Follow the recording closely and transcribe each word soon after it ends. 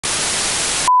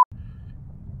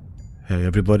Hey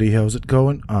everybody, how's it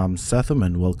going? I'm Sethum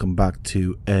and welcome back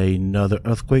to another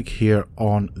earthquake here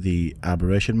on the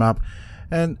Aberration map.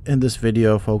 And in this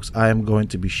video, folks, I am going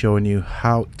to be showing you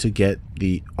how to get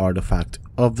the artifact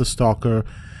of the Stalker.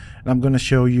 And I'm going to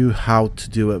show you how to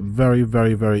do it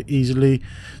very easily.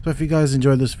 So if you guys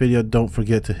enjoyed this video, don't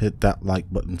forget to hit that like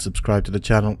button, subscribe to the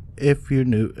channel if you're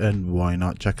new, and why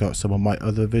not check out some of my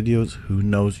other videos? Who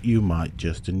knows, you might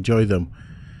just enjoy them.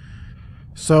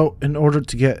 So in order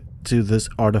to get to this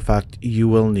artifact, you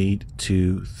will need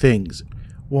two things.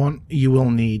 One, you will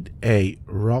need a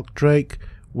rock drake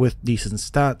with decent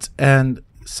stats, and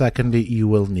secondly, you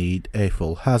will need a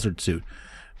full hazard suit.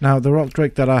 Now the rock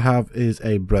drake that I have is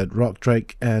a bred rock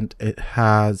drake, and it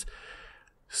has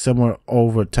somewhere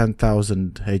over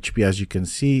 10,000 HP as you can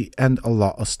see, and a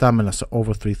lot of stamina, so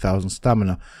over 3,000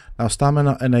 stamina. Now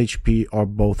stamina and HP are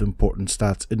both important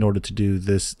stats in order to do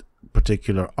this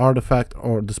particular artifact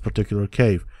or this particular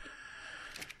cave.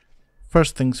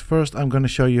 First things first, I'm going to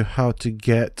show you how to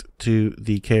get to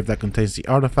the cave that contains the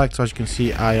artifact. So as you can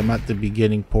see, I am at the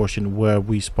beginning portion where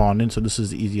we spawn in, so this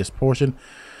is the easiest portion.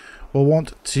 We'll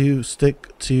want to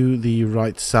stick to the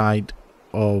right side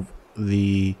of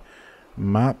the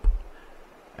map,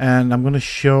 and I'm going to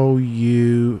show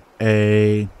you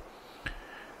a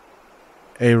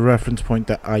reference point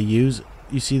that I use.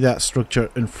 You see that structure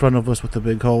in front of us with the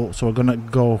big hole, so we're going to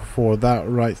go for that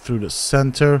right through the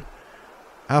center.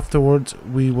 Afterwards,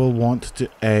 we will want to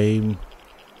aim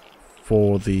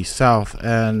for the south,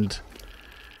 and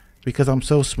because I'm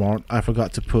so smart, I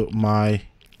forgot to put my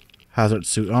hazard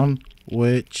suit on,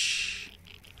 which,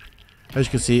 as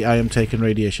you can see, I am taking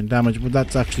radiation damage, but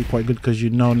that's actually quite good because you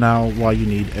know now why you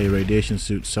need a radiation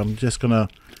suit. So I'm just gonna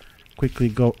quickly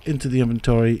go into the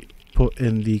inventory, put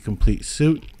in the complete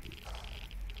suit,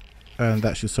 and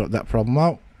that should sort that problem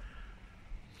out.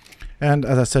 And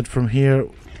as I said, from here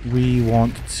we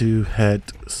want to head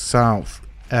south.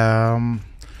 So I'm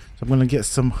going to get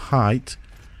some height,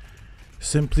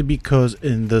 simply because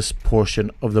in this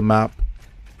portion of the map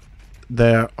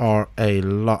there are a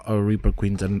lot of Reaper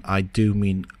Queens, and I do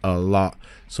mean a lot.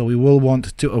 So we will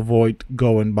want to avoid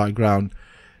going by ground.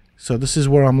 So this is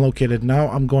where I'm located now.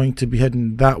 I'm going to be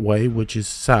heading that way, which is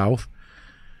south,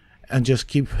 and just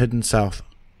keep heading south.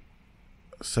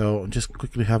 So I'm just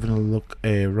quickly having a look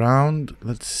around.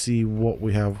 Let's see what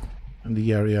we have in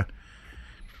the area.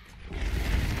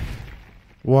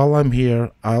 While I'm here,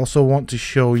 I also want to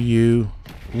show you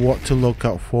what to look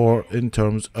out for in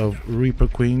terms of Reaper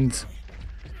Queens,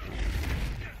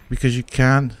 because you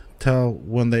can tell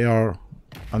when they are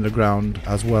underground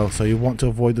as well. So you want to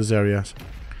avoid those areas,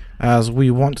 as we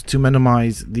want to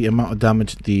minimize the amount of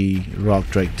damage the rock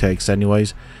drake takes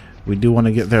anyways. We do want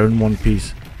to get there in one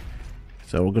piece.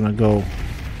 So we're gonna go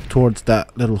towards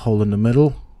that little hole in the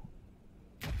middle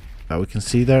that we can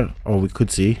see there, or we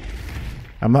could see.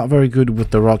 I'm not very good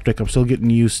with the rock drake. I'm still getting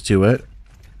used to it,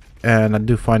 and I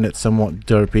do find it somewhat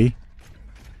derpy.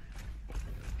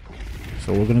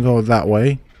 So we're gonna go that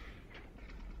way.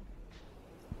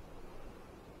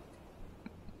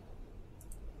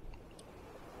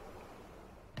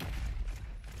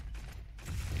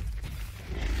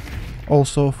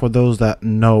 Also, for those that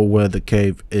know where the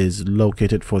cave is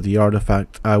located for the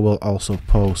artifact, I will also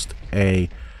post a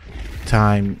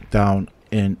time down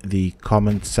in the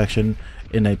comment section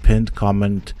in a pinned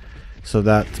comment, so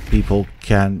that people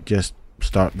can just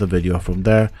start the video from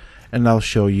there, and I'll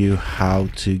show you how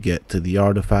to get to the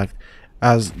artifact,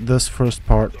 as this first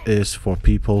part is for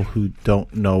people who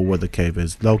don't know where the cave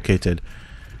is located.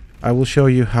 I will show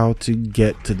you how to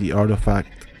get to the artifact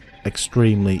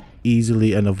extremely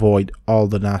easily and avoid all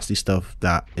the nasty stuff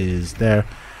that is there.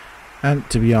 And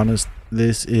to be honest,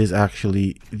 this is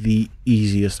actually the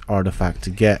easiest artifact to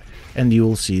get, and you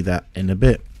will see that in a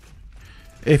bit.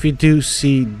 If you do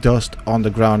see dust on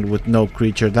the ground with no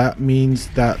creature, that means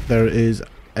that there is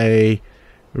a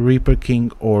Reaper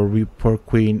King or Reaper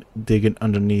Queen digging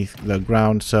underneath the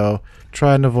ground, so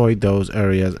try and avoid those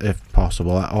areas if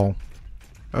possible at all.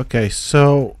 Okay,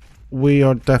 so we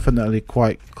are definitely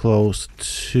quite close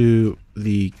to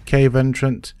the cave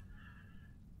entrance.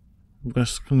 I'm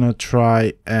just gonna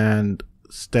try and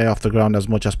stay off the ground as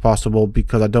much as possible,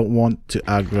 because I don't want to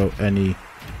aggro any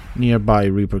nearby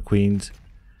Reaper Queens.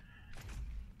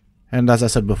 And as I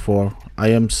said before, I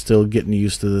am still getting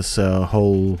used to this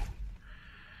whole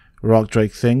rock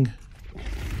drake thing.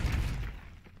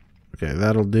 Okay,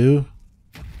 that'll do.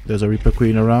 There's a Reaper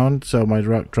Queen around, so my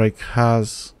rock drake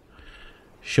has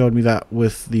showed me that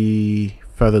with the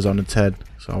feathers on its head,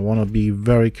 so I want to be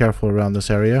very careful around this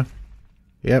area.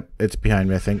 Yep, it's behind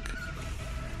me, I think.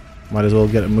 Might as well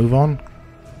get a move on.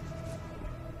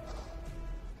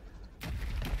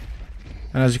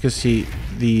 And as you can see,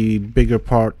 the bigger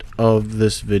part of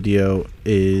this video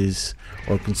is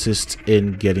or consists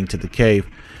in getting to the cave.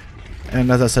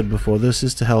 And as I said before, this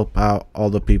is to help out all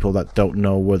the people that don't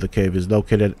know where the cave is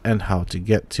located and how to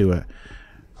get to it.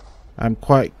 I'm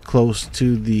quite close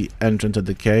to the entrance of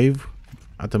the cave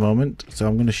at the moment, so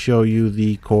I'm going to show you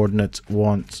the coordinates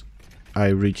once I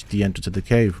reach the entrance of the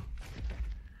cave.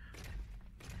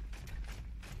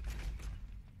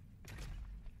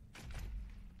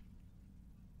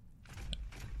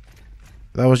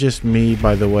 That was just me,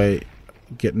 by the way,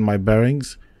 getting my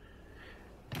bearings.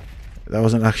 That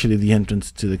wasn't actually the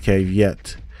entrance to the cave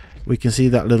yet. We can see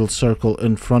that little circle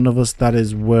in front of us. That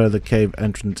is where the cave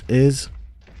entrance is.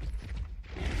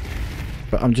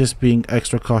 But I'm just being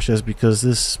extra cautious because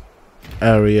this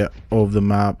area of the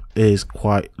map is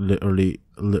quite literally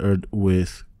littered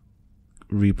with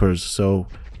Reapers. So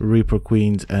Reaper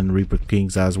Queens and Reaper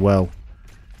Kings as well.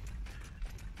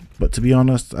 But to be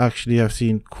honest, actually I've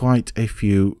seen quite a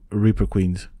few Reaper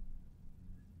Queens.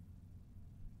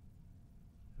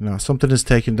 Now something is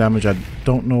taking damage. I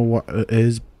don't know what it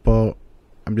is, but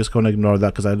I'm just going to ignore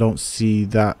that because I don't see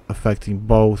that affecting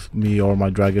both me or my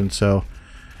dragon, so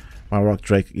my rock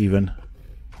drake even.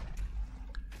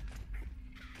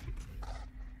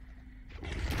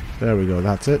 There we go,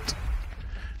 that's it.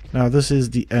 Now this is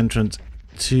the entrance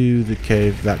to the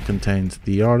cave that contains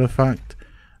the artifact.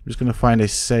 I'm just going to find a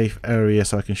safe area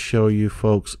so I can show you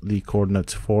folks the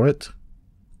coordinates for it.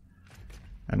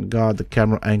 And god, the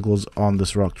camera angles on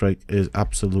this rock drake is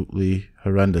absolutely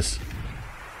horrendous.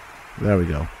 There we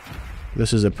go.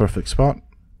 This is a perfect spot.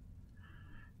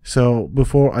 So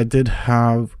before I did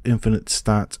have infinite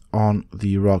stats on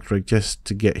the rock drake just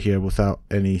to get here without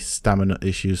any stamina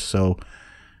issues, so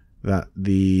that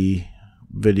the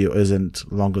video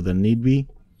isn't longer than need be.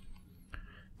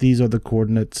 These are the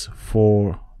coordinates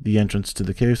for the entrance to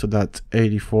the cave, so that's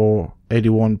 84,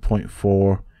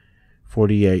 81.4,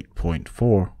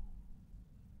 48.4.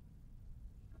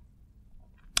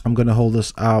 I'm going to hold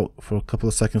this out for a couple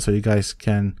of seconds so you guys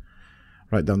can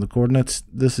write down the coordinates.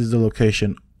 This is the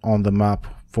location on the map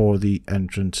for the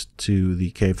entrance to the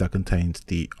cave that contains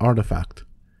the artifact.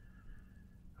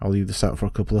 I'll leave this out for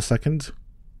a couple of seconds.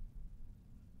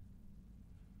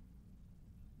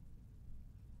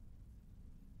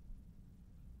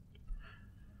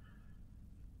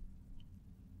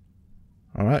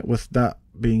 Alright, with that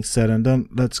being said and done,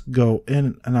 let's go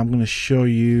in and I'm going to show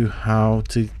you how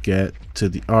to get to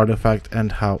the artifact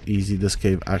and how easy this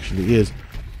cave actually is.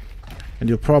 And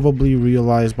you'll probably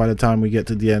realize by the time we get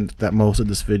to the end that most of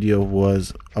this video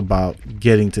was about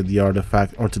getting to the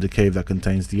artifact or to the cave that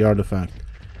contains the artifact.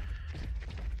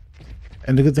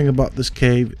 And the good thing about this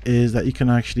cave is that you can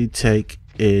actually take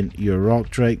in your rock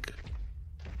drake.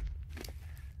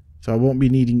 So I won't be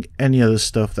needing any other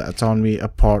stuff that's on me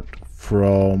apart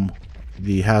from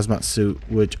the hazmat suit,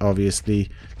 which obviously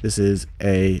this is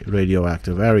a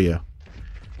radioactive area.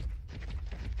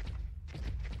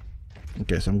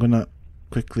 Okay, so I'm gonna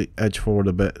quickly edge forward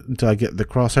a bit until I get the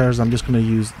crosshairs. I'm just gonna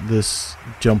use this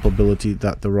jump ability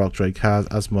that the rock drake has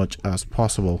as much as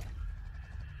possible.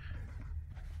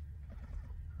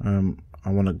 I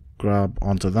want to grab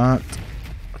onto that.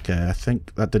 Okay, I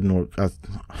think that didn't work.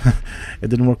 It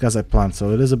didn't work as I planned, so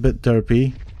it is a bit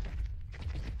derpy.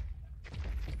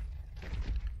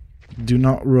 Do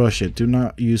not rush it. Do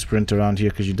not use sprint around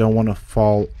here because you don't want to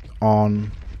fall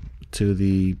on to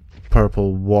the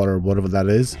purple water, whatever that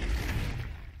is.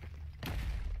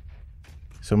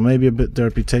 So maybe a bit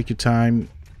derpy. Take your time.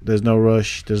 There's no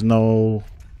rush. There's no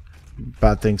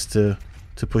bad things to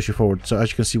push you forward. So as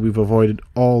you can see, we've avoided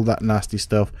all that nasty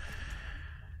stuff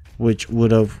which would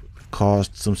have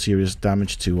caused some serious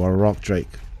damage to our rock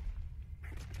drake.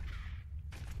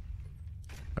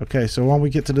 Okay, so when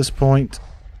we get to this point,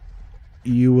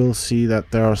 you will see that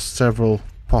there are several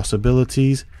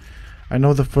possibilities. I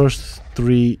know the first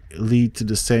three lead to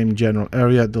the same general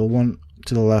area. The one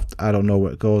to the left, I don't know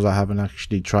where it goes. I haven't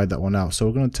actually tried that one out. So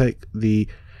we're going to take the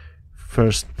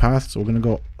first path. So we're going to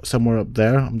go somewhere up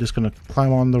there. I'm just going to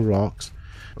climb on the rocks.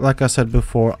 Like I said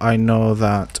before, I know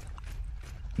that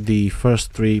the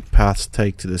first three paths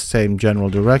take to the same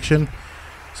general direction.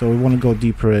 So we want to go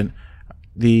deeper in.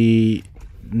 The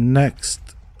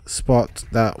next spot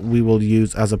that we will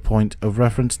use as a point of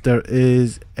reference, there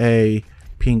is a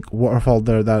pink waterfall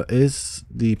there. That is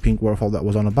the pink waterfall that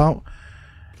was on about,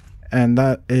 and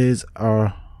that is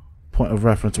our point of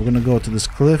reference. We're going to go to this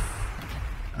cliff,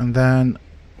 and then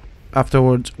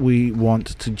afterwards we want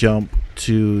to jump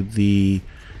to the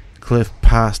cliff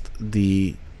past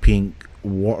the pink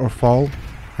waterfall,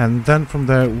 And then from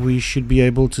there we should be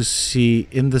able to see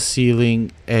in the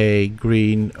ceiling a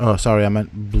green, oh sorry, I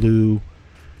meant blue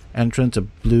entrance, a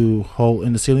blue hole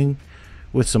in the ceiling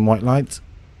with some white lights.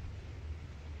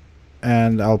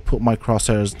 And I'll put my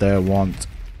crosshairs there once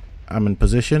I'm in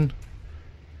position.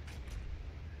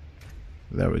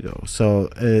 There we go. So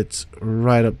it's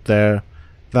right up there.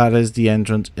 That is the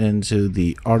entrance into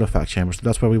the artifact chamber. So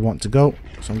that's where we want to go.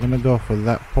 So I'm going to go for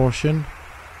that portion.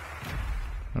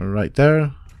 Right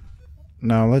there.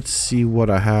 Now let's see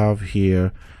what I have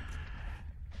here.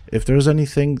 If there's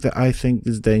anything that I think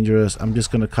is dangerous, I'm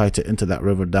just going to kite it into that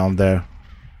river down there.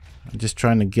 I'm just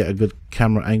trying to get a good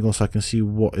camera angle so I can see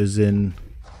what is in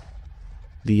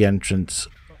the entrance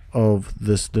of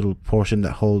this little portion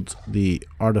that holds the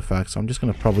artifact. So I'm just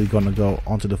probably gonna go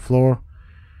onto the floor.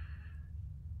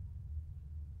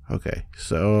 Okay,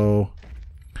 so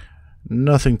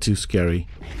nothing too scary.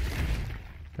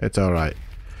 It's alright.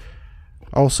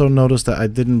 Also notice that I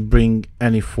didn't bring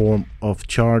any form of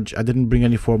charge. I didn't bring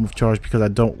any form of charge because I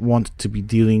don't want to be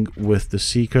dealing with the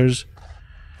Seekers.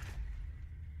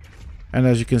 And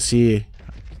as you can see,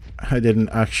 I didn't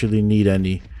actually need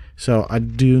any. So I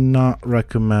do not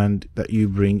recommend that you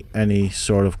bring any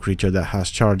sort of creature that has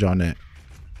charge on it,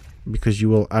 because you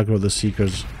will aggro the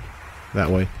Seekers that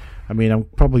way. I mean, I'm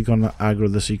probably gonna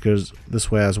aggro the Seekers this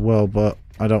way as well, but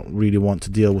I don't really want to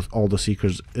deal with all the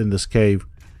Seekers in this cave.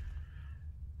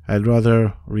 I'd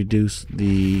rather reduce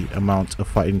the amount of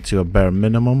fighting to a bare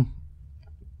minimum.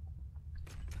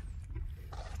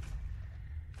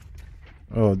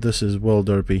 Oh, this is well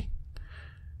derpy.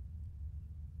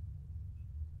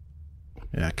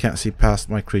 Yeah, I can't see past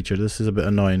my creature. This is a bit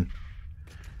annoying.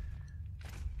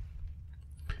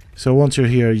 So once you're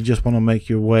here, you just want to make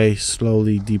your way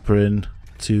slowly deeper in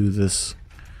to this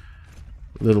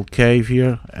little cave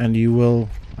here, and you will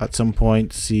at some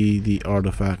point see the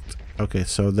artifact. Okay,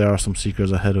 so there are some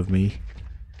Seekers ahead of me.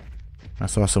 I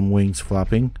saw some wings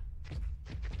flapping.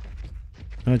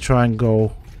 I'm gonna try and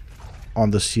go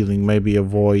on the ceiling, maybe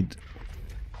avoid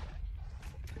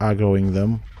aggroing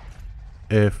them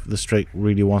if the Strake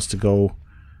really wants to go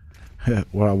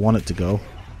where I want it to go.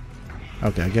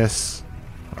 Okay, I guess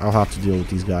I'll have to deal with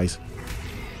these guys.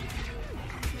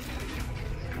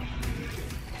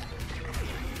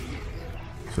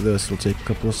 So this will take a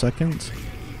couple of seconds.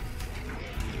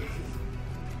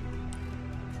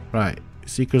 Right,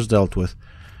 Seekers dealt with.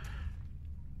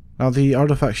 Now the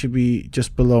artifact should be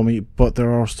just below me, but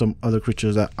there are some other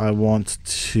creatures that I want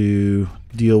to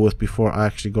deal with before I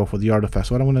actually go for the artifact.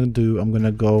 So what I'm going to do, I'm going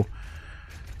to go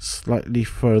slightly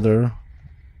further,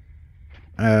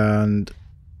 and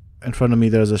in front of me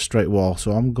there's a straight wall.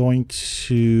 So I'm going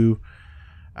to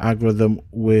aggro them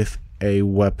with a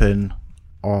weapon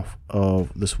off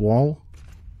of this wall,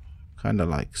 kind of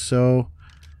like so.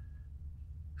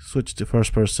 Switch to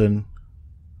first person.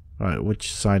 Alright,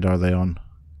 which side are they on?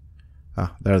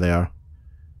 Ah, there they are.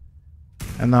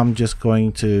 And I'm just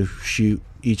going to shoot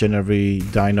each and every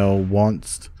dino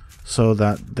once so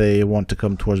that they want to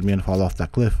come towards me and fall off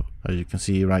that cliff, as you can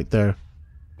see right there.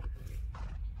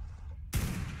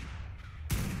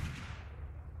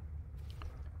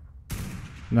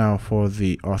 Now for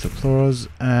the Arthropluras,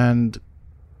 and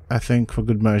I think for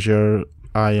good measure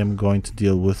I am going to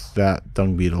deal with that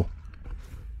dung beetle.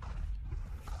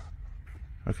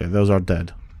 Okay, those are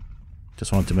dead.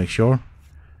 Just wanted to make sure.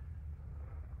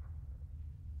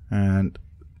 And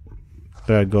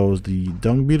there goes the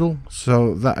dung beetle.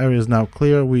 So that area is now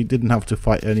clear. We didn't have to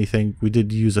fight anything. We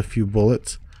did use a few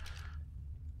bullets.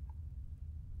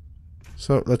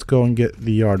 So let's go and get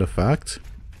the artifact.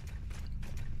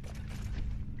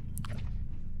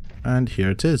 And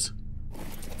here it is.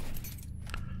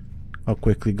 I'll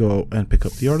quickly go and pick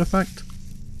up the artifact.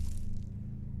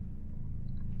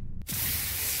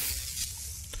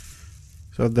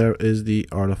 So there is the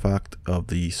artifact of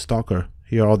the Stalker.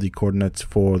 Here are the coordinates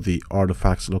for the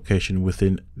artifact's location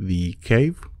within the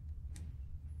cave.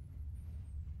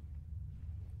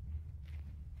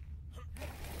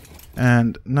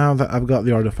 And now that I've got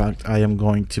the artifact, I am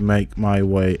going to make my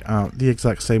way out the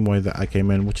exact same way that I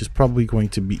came in, which is probably going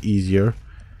to be easier.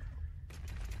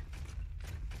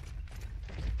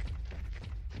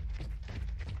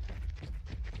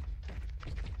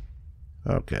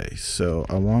 Okay, so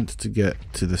I want to get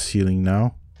to the ceiling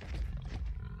now.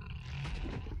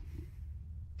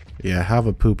 Yeah, I have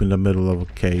a poop in the middle of a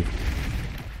cave.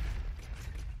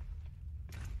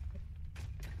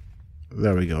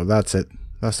 There we go, that's it.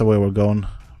 That's the way we're going.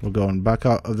 We're going back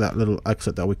out of that little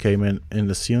exit that we came in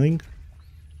the ceiling.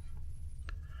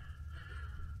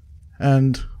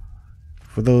 And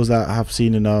for those that have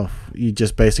seen enough, you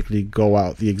just basically go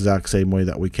out the exact same way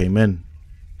that we came in.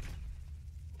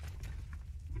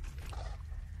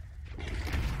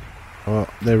 Oh,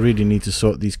 they really need to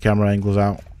sort these camera angles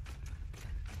out.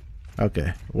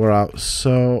 Okay, we're out.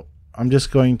 So I'm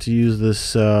just going to use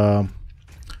this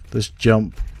this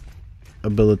jump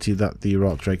ability that the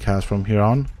rock drake has from here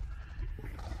on.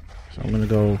 So I'm going to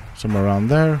go somewhere around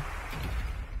there.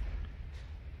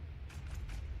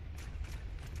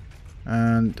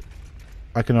 And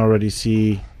I can already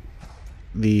see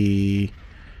the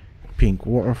pink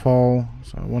waterfall,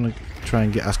 so I want to try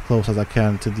and get as close as I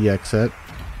can to the exit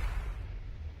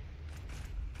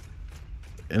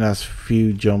in as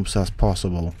few jumps as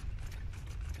possible.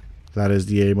 That is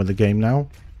the aim of the game now,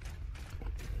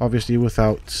 obviously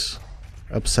without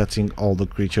upsetting all the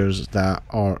creatures that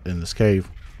are in this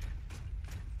cave.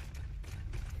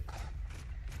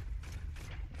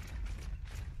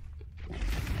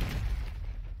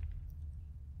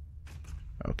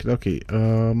 Okay,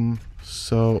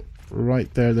 so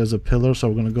right there's a pillar, so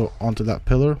we're gonna go onto that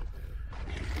pillar,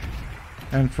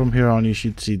 and from here on you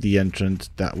should see the entrance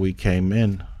that we came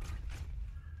in.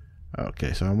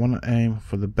 Okay, so I want to aim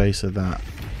for the base of that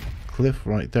cliff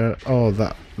right there. Oh,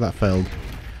 that failed.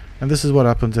 And this is what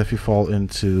happens if you fall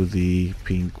into the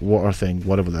pink water thing,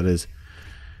 whatever that is.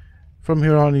 From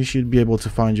here on you should be able to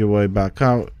find your way back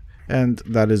out, and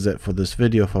that is it for this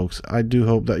video, folks. I do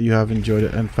hope that you have enjoyed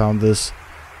it and found this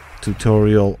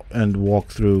tutorial and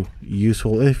walkthrough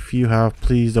useful. If you have,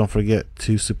 please don't forget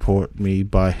to support me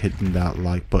by hitting that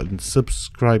like button,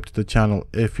 subscribe to the channel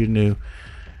if you're new,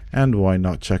 and why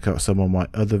not check out some of my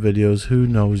other videos. Who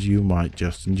knows, you might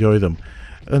just enjoy them.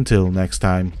 Until next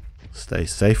time, stay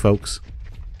safe, folks.